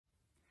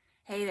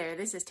Hey there,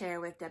 this is Tara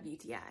with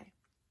WTI.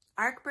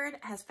 Arkbird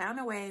has found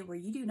a way where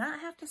you do not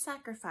have to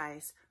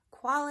sacrifice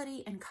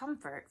quality and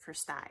comfort for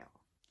style.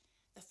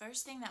 The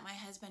first thing that my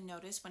husband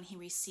noticed when he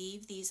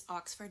received these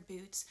Oxford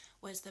boots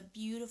was the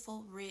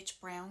beautiful,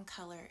 rich brown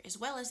color as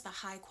well as the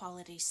high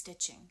quality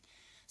stitching.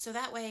 So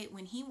that way,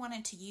 when he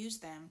wanted to use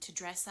them to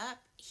dress up,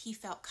 he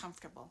felt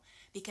comfortable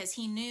because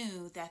he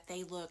knew that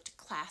they looked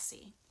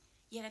classy.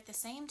 Yet at the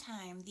same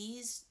time,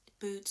 these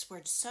boots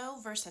were so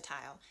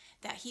versatile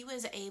that he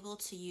was able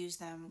to use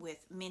them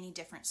with many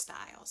different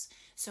styles.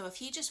 So if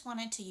he just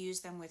wanted to use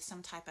them with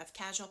some type of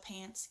casual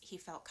pants, he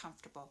felt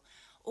comfortable.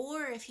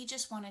 Or if he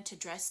just wanted to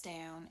dress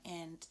down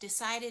and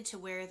decided to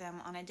wear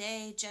them on a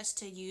day just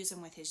to use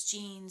them with his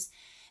jeans,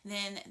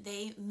 then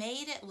they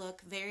made it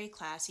look very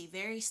classy,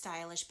 very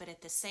stylish, but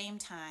at the same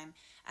time,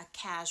 a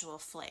casual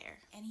flair.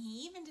 And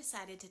he even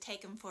decided to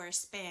take them for a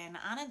spin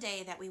on a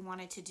day that we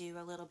wanted to do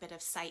a little bit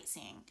of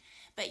sightseeing.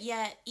 But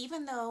yet,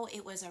 even though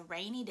it was a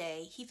rainy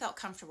day, he felt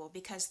comfortable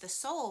because the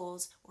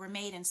soles were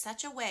made in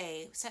such a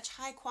way, such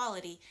high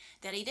quality,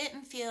 that he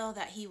didn't feel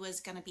that he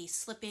was going to be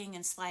slipping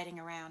and sliding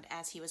around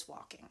as he was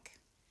walking.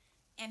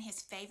 And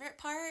his favorite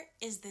part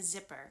is the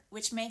zipper,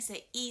 which makes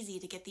it easy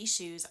to get these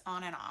shoes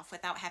on and off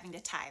without having to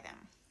tie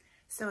them.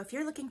 So if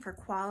you're looking for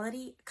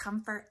quality,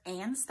 comfort,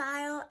 and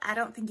style, I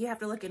don't think you have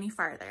to look any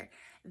farther.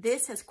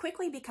 This has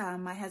quickly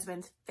become my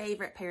husband's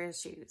favorite pair of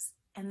shoes,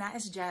 and that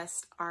is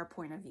just our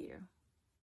point of view.